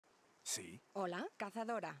Sí. Hola,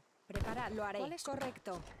 cazadora. Prepara, lo haré. ¿Cuál es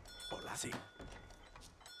correcto? Hola, sí.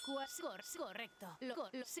 Correcto.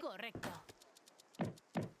 Correcto.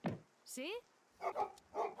 ¿Sí?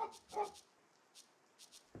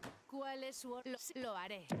 ¿Cuál es su lo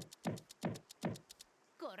haré.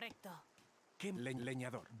 Correcto. ¿Qué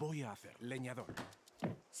leñador? Voy a hacer leñador.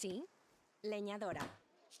 Sí. Leñadora.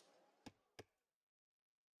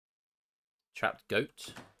 Trapped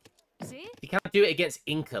goat. ¿Sí? Can I do it against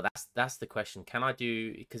Inca? That's the question. Can I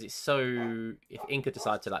do, because it's so, if Inca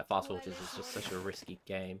decide to like fast forward, it's just such a risky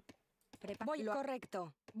game. Voy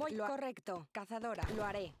correcto. Voy correcto. Cazadora. Lo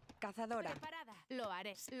haré. Cazadora. Preparada. Lo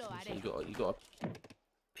haré. Lo So haré. you got to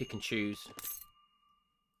pick and choose.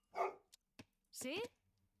 ¿Sí?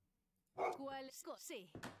 ¿Cuál es? Sí.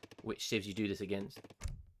 Which civs you do this against.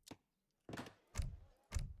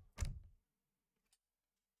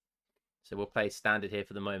 So we'll play standard here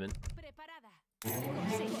for the moment. Preparada.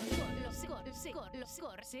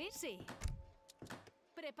 Sí, sí.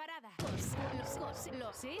 Preparada.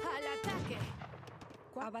 Sí. Al ataque.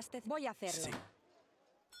 Voy a hacerlo. Sí.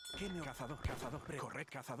 ¿Qué me cazador?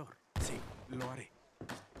 Correcto, cazador. Sí, lo haré.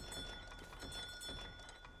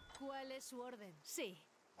 ¿Cuál es su orden? Sí.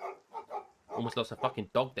 Almost lost a fucking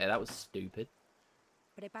dog there. That was stupid.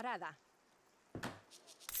 Preparada.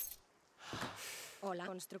 Hola,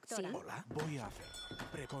 constructora. Sí. Hola, voy a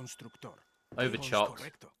hacerlo. Preconstructor. Overchopped.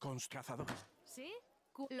 Correcto. Cazador. ¿Sí?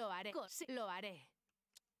 Lo haré. Lo haré.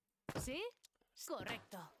 ¿Sí?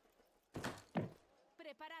 Correcto.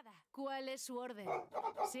 Preparada. ¿Cuál es su orden?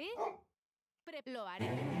 ¿Sí? Lo haré.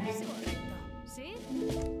 Correcto. ¿Sí?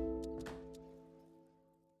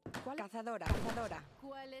 Cazadora. Cazadora.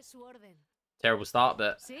 ¿Cuál es su orden? Terrible start,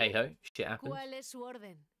 but ¿Sí? hey ho, shit happens. ¿Cuál es su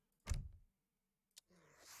orden?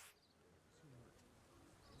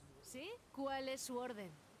 ¿Sí? ¿Cuál es su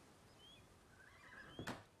orden?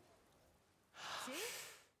 ¿Sí?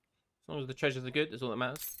 As long as the treasures are good, that's all that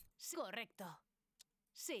matters. Correcto.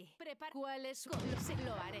 Sí. ¿Cuál es su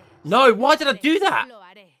lo haré. No, why did I do that? Lo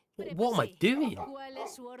haré. What am I doing? ¿Cuál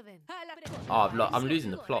es su orden? Oh, I'm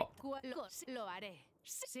losing the plot. Lo haré.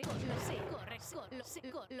 Sí,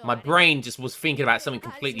 My brain just was thinking about something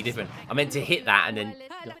completely different. I meant to hit that and then...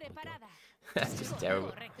 That's just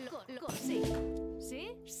terrible. ¿Sí?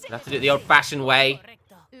 I have to do it the old-fashioned way.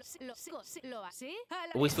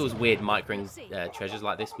 Always feels weird microing treasures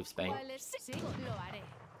like this with Spain. Sí, lo haré.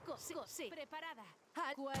 Sí, preparada.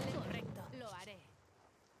 ¿Cuál es correcto? Lo haré.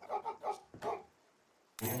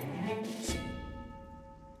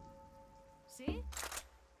 ¿Sí?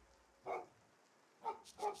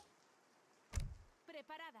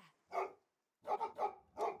 Preparada.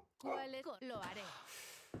 ¿Cuál es? Lo haré.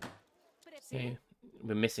 Yeah,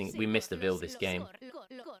 we missed the Ville this game.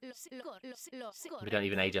 We don't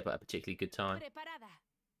even age up at a particularly good time. Preparada.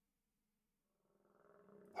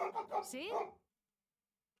 ¿Sí?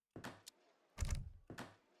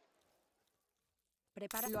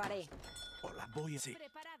 Lo haré. Hola, voy a... Sí.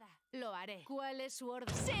 Preparada. Lo haré. ¿Cuál es su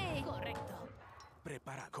orden? Sí. Correcto.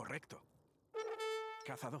 Prepara. Correcto.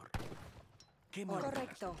 Cazador. ¿Qué me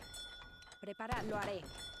Correcto. Prepara. Lo haré.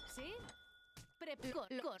 ¿Sí?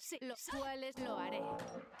 Sí. ¿Cuál es? Lo haré.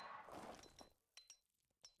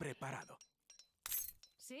 Preparado.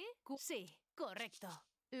 ¿Sí? Sí. Correcto.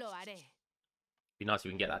 Lo haré. Be nice if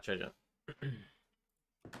we can get that treasure.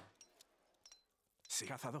 Sí.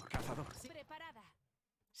 Cazador. Preparada.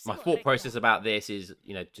 My thought process about this is,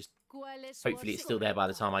 you know, just ¿Cuál es su hopefully it's orden? still there by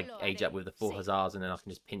the time I Lo age haré. up with the 4 Sí. hussars and then I can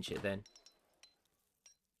just pinch it then.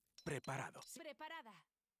 Preparado. Preparada.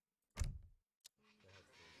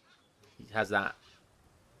 He has that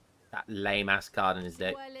lame ass card in his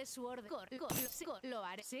deck. ¿Cuál es su orden? Lo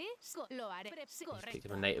haré. ¿Sí? Lo haré. Picked up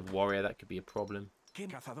Correcto. a native warrior, that could be a problem. ¿Qué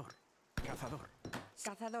cazador? Cazador.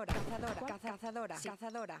 Cazadora. Cazadora.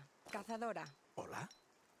 Cazadora. Cazadora. Hola.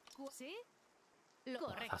 ¿Sí?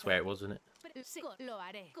 Correcto. That's where it was, wasn't it? Sí, lo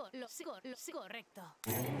haré. Correcto.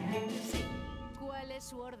 Sí. ¿Cuál es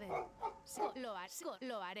su orden? Sí,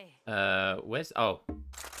 lo haré. Where's... Oh, I was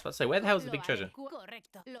about to say, where the hell's the big treasure?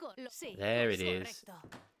 Correcto. Sí. There it is. Correcto.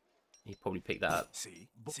 He probably picked that up Sí.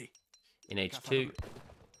 Sí. in H2.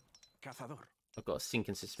 Cazador. I've got a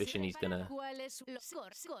sinking suspicion he's gonna ¿Cuál es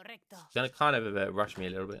correcto? kind of rush me a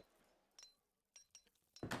little bit.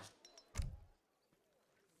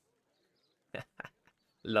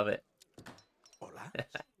 Love it. Hola.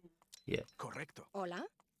 Yeah. Correcto. Hola.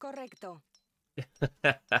 Correcto.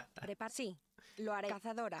 Sí. Lo haré.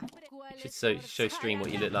 Cazadora. ¿Cuál You es should su show stream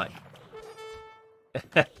what you look like.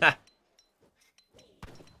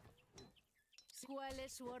 ¿Cuál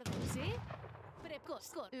es su orden? ¿Sí?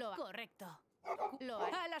 Lo correcto. Lo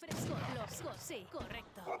haré. Sí,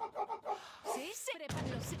 correcto.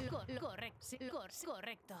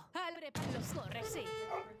 Correcto. Al preparo, sí.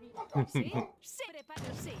 Sí. Sí.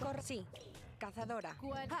 Preparo, sí. Sí. Cazadora.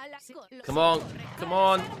 Come on, come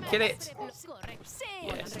on, kill it.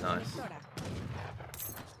 Yes, nice. Recolectora.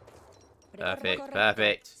 Perfect, Correcto.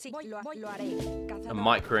 perfect. Sí, lo haré. I'm Cazadora.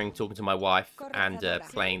 microing, talking to my wife, and Cazadora.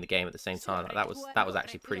 playing the game at the same time. Like, that was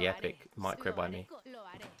actually pretty epic. Micro by me. Lo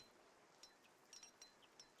haré.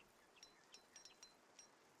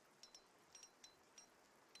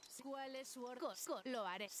 ¿Cuál es su orden? Lo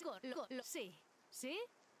haré. Sí. ¿Sí?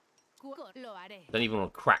 Lo haré. Don't even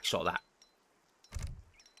want to crack shot that.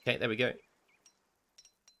 Okay, there we go.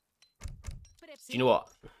 Do you know what?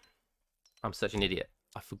 I'm such an idiot.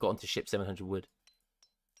 I've forgotten to ship 700 wood.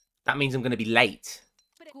 That means I'm going to be late.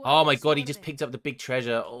 Oh my god, he just picked up the big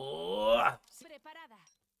treasure. Oh. Preparada.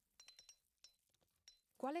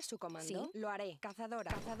 ¿Cuál es su comando? Sí, lo haré.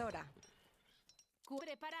 Cazadora. Cazadora.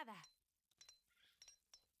 Preparada.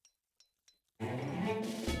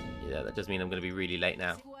 Yeah, that does mean I'm going to be really late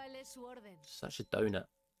now. ¿Cuál es su orden? Such a donut.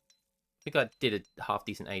 I think I did a half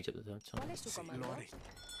decent age at the time. ¿Cuál es su Sí, comando? lo haré.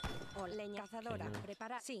 O leña. Cazadora. Ok, no.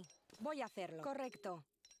 Prepara. Sí, voy a hacerlo. Correcto.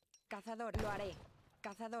 Cazadora. Lo haré.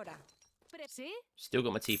 Cazadora. ¿Sí? Still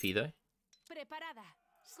got my TP though. Preparada.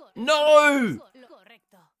 No!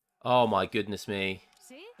 Correcto. Oh my goodness me.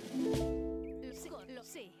 ¿Sí?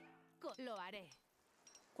 Sí. Lo haré.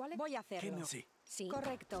 ¿Cuál es? Voy a ¿Qué hacerlo. me... Sí. Sí.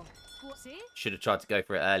 Correcto. ¿Sí? Should have tried to go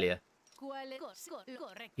for it earlier. ¿Cuál es?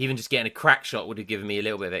 Correcto. Even just getting a crack shot would have given me a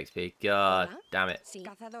little bit of XP. God Hola. damn it. Sí.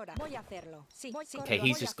 Cazadora. Voy a hacerlo. Sí. Sí. Okay, correcto,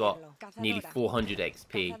 he's voy a just got hacerlo. nearly Cazadora. 400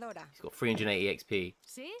 XP. Cazadora. He's got 380 XP.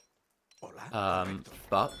 ¿Sí? Hola. Correcto.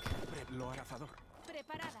 Fuck. Lo hará cazador.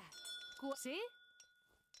 Preparada. ¿Sí?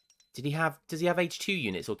 Does he have H2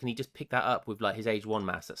 units, or can he just pick that up with like his age 1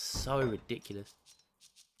 mass? That's so ridiculous.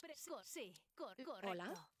 Sí. Correcto.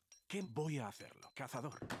 Hola. ¿Qué voy a hacerlo?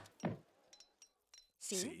 Cazador.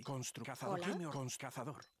 Sí. Cazador. Hola. ¿Qué me...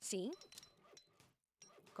 Cazador. Sí.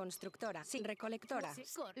 Constructora. Sí. Recolectora.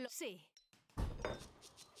 Sí.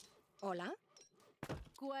 Hola.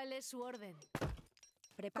 ¿Cuál es su orden?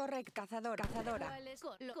 Correcto. Cazadora. Cazadora. ¿Cuál es?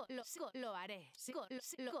 Lo haré. Sí.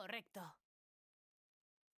 Correcto.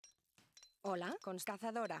 Hola.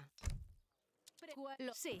 Cazadora.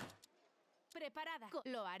 Sí. Preparada.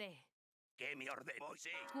 Lo haré. ¿Qué me ordeno? Sí.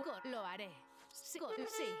 Lo haré. Sí.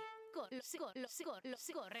 Correcto. Sí. Sí.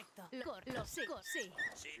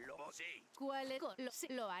 ¿Cuál es?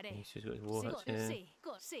 Lo haré. He's just got his war huts here.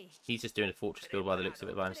 Sí. He's just doing a fortress build by the looks of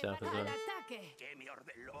it by himself as Al well. ataque. ¿Qué me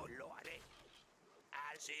ordeno? Lo haré.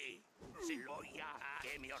 Sí. Sí, lo ya.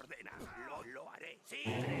 ¿Qué me ordena? Lo haré. Sí.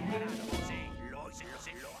 Preparado. Sí.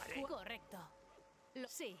 Lo haré. Correcto.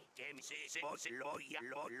 Sí. Sí. Lo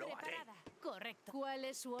haré. Preparada. Correcto. ¿Cuál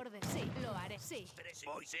es su orden? Sí. Lo haré. Sí.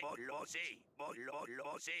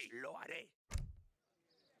 Lo haré.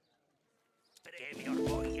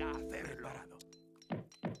 Voy a hacerlo. Preparado.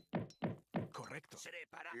 Correcto.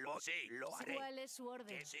 Lo haré. ¿Cuál es su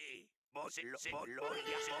orden? Sí.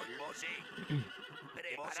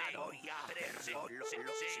 Preparado.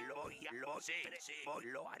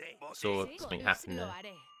 Lo haré. Saw Sí. something happen Lo there.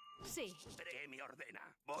 haré. Sí. ¿Qué me ordena?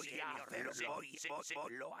 Voy a hacerlo.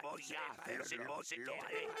 Lo haré. Voy a hacerlo.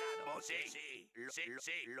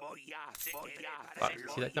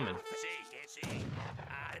 See that coming? Sí.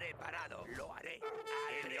 Preparado. Lo haré.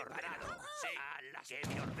 Preparado. Sí. ¿Qué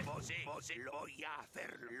me ordena? Voy a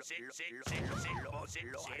hacerlo.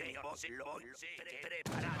 Lo haré.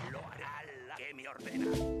 Preparado. Lo haré. ¿Qué me ordena?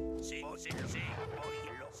 Sí. Voy a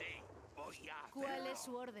hacerlo. ¿Cuál es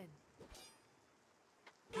su orden?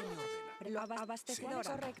 ¿Qué me ordena? Lo abastecedora. Sí.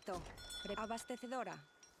 Correcto. Abastecedora.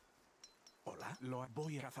 Hola. Lo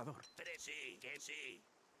voy a cazador. Sí.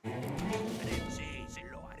 Sí,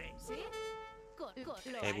 lo haré. ¿Sí? Lo Okay, we'll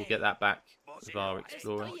haré. get that back with our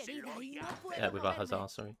explorer. Estoy herida y no puedo With our moverme. huzzah,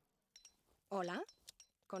 sorry. Hola.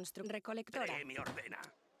 Recolectora. ¿Qué me ordena?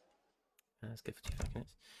 Let's go for 2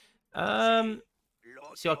 minutes.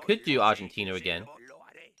 So I could do Argentina again. Lo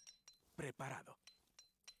haré. Preparado.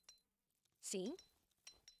 Sí.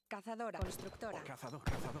 Cazadora. Constructora. Cazador.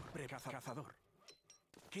 Cazador.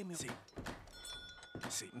 ¿Qué me... Sí.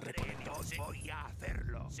 Sí. Voy a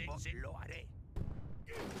hacerlo. Lo haré.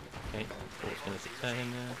 Okay, it's going to stay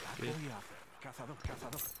in there. Good. Voy a hacerlo.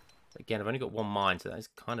 Cazador. Again, I've only got 1 mine, so that is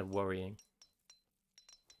kind of worrying.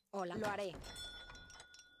 Hola. Lo haré.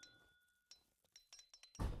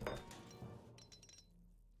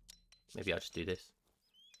 Maybe I'll just do this.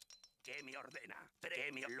 ¿Qué me ordena?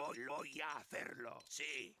 Voy a hacerlo.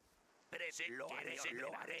 Sí. Lo haré.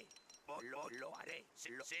 Lo haré.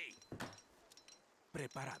 Sí.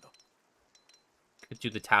 Preparado. Could do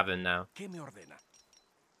the tavern now. ¿Qué me ordena?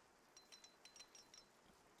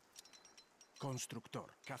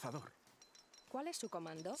 Constructor, cazador. ¿Cuál es su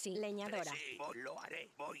comando? Sí, leñadora. Sí, lo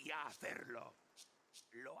haré. Voy a hacerlo.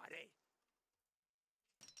 Lo haré.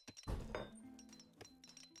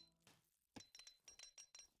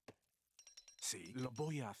 Sí, lo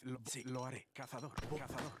voy a hacer. Sí, lo haré. Cazador, cazador.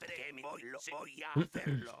 Voy a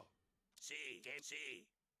hacerlo. Sí, que sí.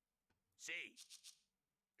 Sí.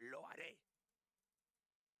 Lo haré.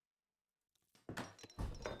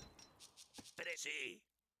 Sí.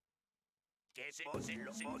 Que sí,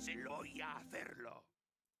 lo voy a hacerlo.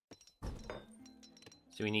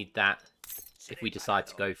 So we need that if we decide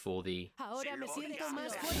to go for the... Ahora me siento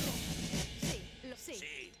más fuerte. Sí. Sí,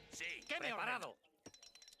 sí. ¿Qué preparado?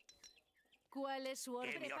 ¿Cuál es su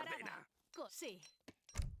orden? ¿Qué me Preparada. ordena? Sí.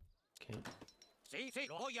 Okay. Sí,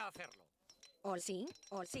 lo voy a hacerlo. Sí.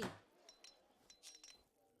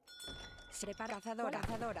 Prepara.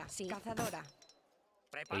 Cazadora. Sí, cazadora.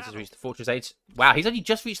 He's just Preparado. reached the fortress age. Wow, he's only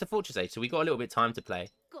just reached the fortress age, so we got a little bit of time to play.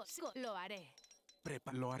 Lo haré.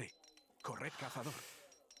 Lo haré. Corred, cazador.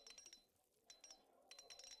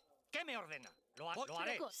 ¿Qué me ordena? Lo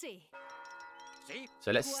haré. Sí. Sí,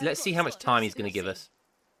 So let's see how much time he's going to give us.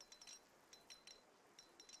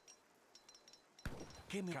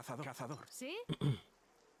 ¿Qué me cazador? ¿Sí?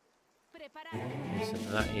 Preparado.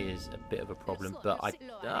 So that is a bit of a problem, but I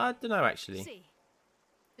don't know actually. Sí.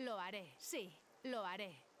 Lo haré. Sí. Lo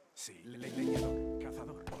haré. Sí, leñador,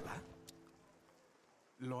 cazador. Hola.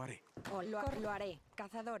 Lo haré. Lo haré.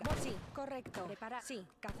 Cazadora. Sí, correcto. Prepara. Sí,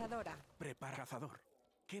 cazadora. Prepara, cazador.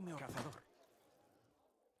 ¿Qué me cazador?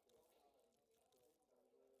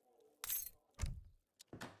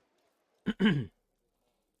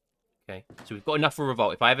 Okay, so we've got enough for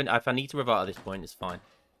revolt. If I need to revolt at this point, it's fine.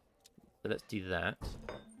 So let's do that.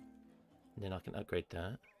 And then I can upgrade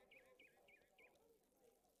that.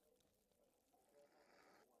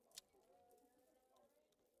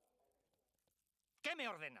 ¿qué me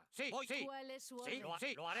ordena? Sí, voy, sí. ¿Cuál es su orden?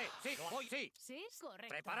 Sí, lo haré. Sí, voy, sí. Sí, correcto.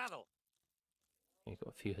 Preparado. We've got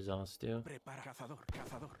a few hussars still. Prepara, cazador.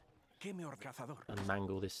 ¿Qué me cazador? And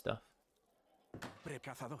mangle this stuff.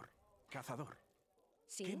 Cazador.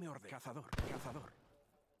 Sí. ¿Qué me cazador?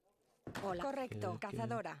 Hola. Correcto. Okay.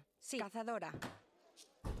 Cazadora. Sí, cazadora.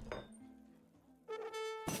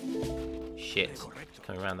 Shit. Correcto.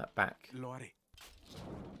 Coming around that back. Lo haré.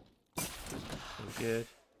 All good.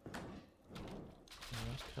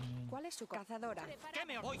 Who's coming? ¿Cuál es su cazadora? ¿Qué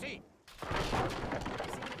me ordena? Voy, sí.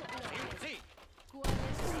 Sí. ¿Cuál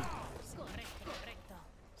es su correcto?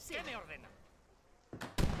 Sí. ¿Qué me ordena?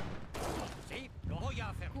 Sí, lo voy a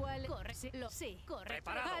hacer. ¿Cuál? Sí, correcto.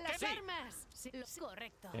 Preparado. ¡A las Sí. armas! Sí,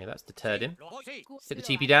 correcto. Okay, that's deterred him. Lo voy, sí. Get the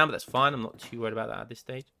TP down, but that's fine. I'm not too worried about that at this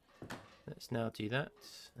stage. Let's now do that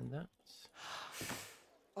and that.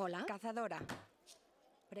 Hola. Cazadora.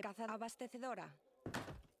 Abastecedora.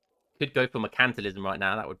 Could go for mercantilism right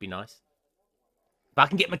now. That would be nice. If I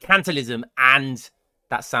can get mercantilism and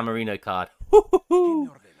that San Marino card. ¿Qué me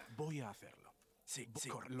ordena? Voy a hacerlo. Sí,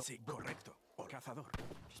 correcto. Cazador.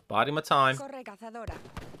 Just biding my time. Corre, cazadora.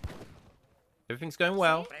 Everything's going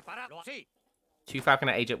well. Preparado. Sí. 2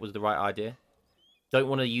 Falconer Age Up was the right idea. Don't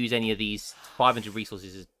want to use any of these. 500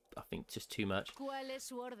 resources is, I think, just too much. ¿Cuál es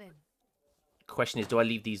su orden? Question is, do I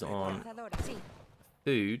leave these on Cazadora. Sí.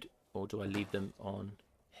 food or do I leave them on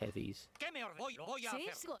heavies? ¿Qué me ordena? Lo voy a Sí,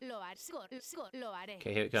 hacer. lo haré.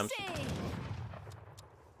 Okay, here it comes. Sí.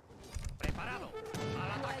 Preparado.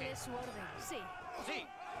 Al ¿Cuál ataque. es su orden? Sí. Sí.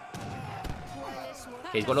 ¿Cuál es su orden?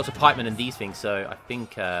 Okay, he's got lots of pikemen and these things, so I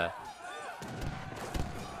think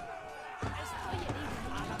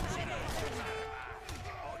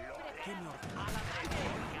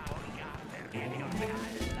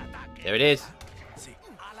there it is. Sí.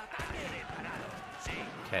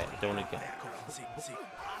 Okay, I don't want to get. Sí.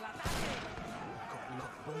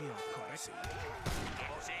 Voy a correr. Sí.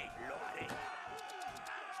 Sí, lo haré.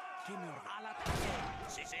 ¿Qué me ordena?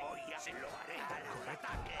 Sí, lo haré. Al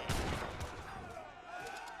ataque.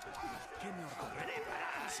 ¿Qué me ordena?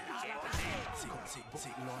 Sí,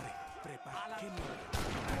 lo haré. Prepara. ¿Qué me ordena?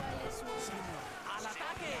 Sí, me ordena. Al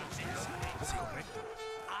ataque. Sí, correcto.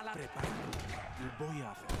 Prepara. Lo voy a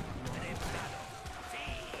hacer. Preparado. Sí.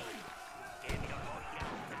 Que me voy a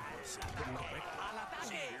hacer. Sí, correcto. Al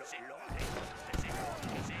ataque. Sí, lo haré. Sí, a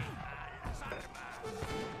las armas.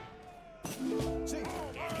 Sí. ¿Qué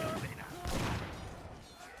me ordena?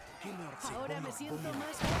 ¿Qué me ordena? Sí, Ahora me voy siento a-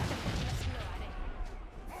 más fuerte. Lo haré.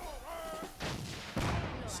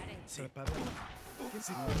 Sí.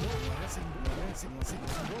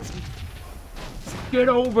 Get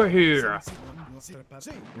over here!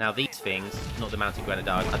 Now these things, not the mounted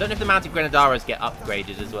grenadiers. I don't know if the mounted grenadiers get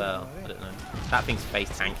upgraded as well. I don't know. That thing's face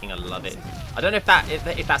tanking. I love it. I don't know if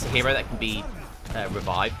that's a hero that can be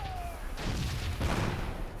revived.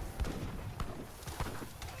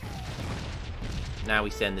 Now we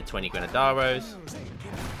send the 20 Granaderos. Sí,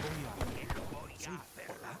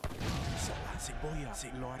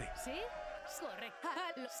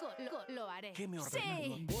 correcto. Lo haré.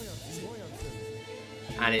 Sí.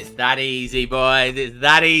 And it's that easy, boys. It's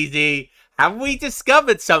that easy. Have we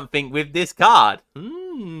discovered something with this card?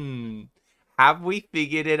 Have we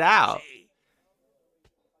figured it out?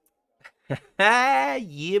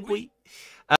 Yeah, boy.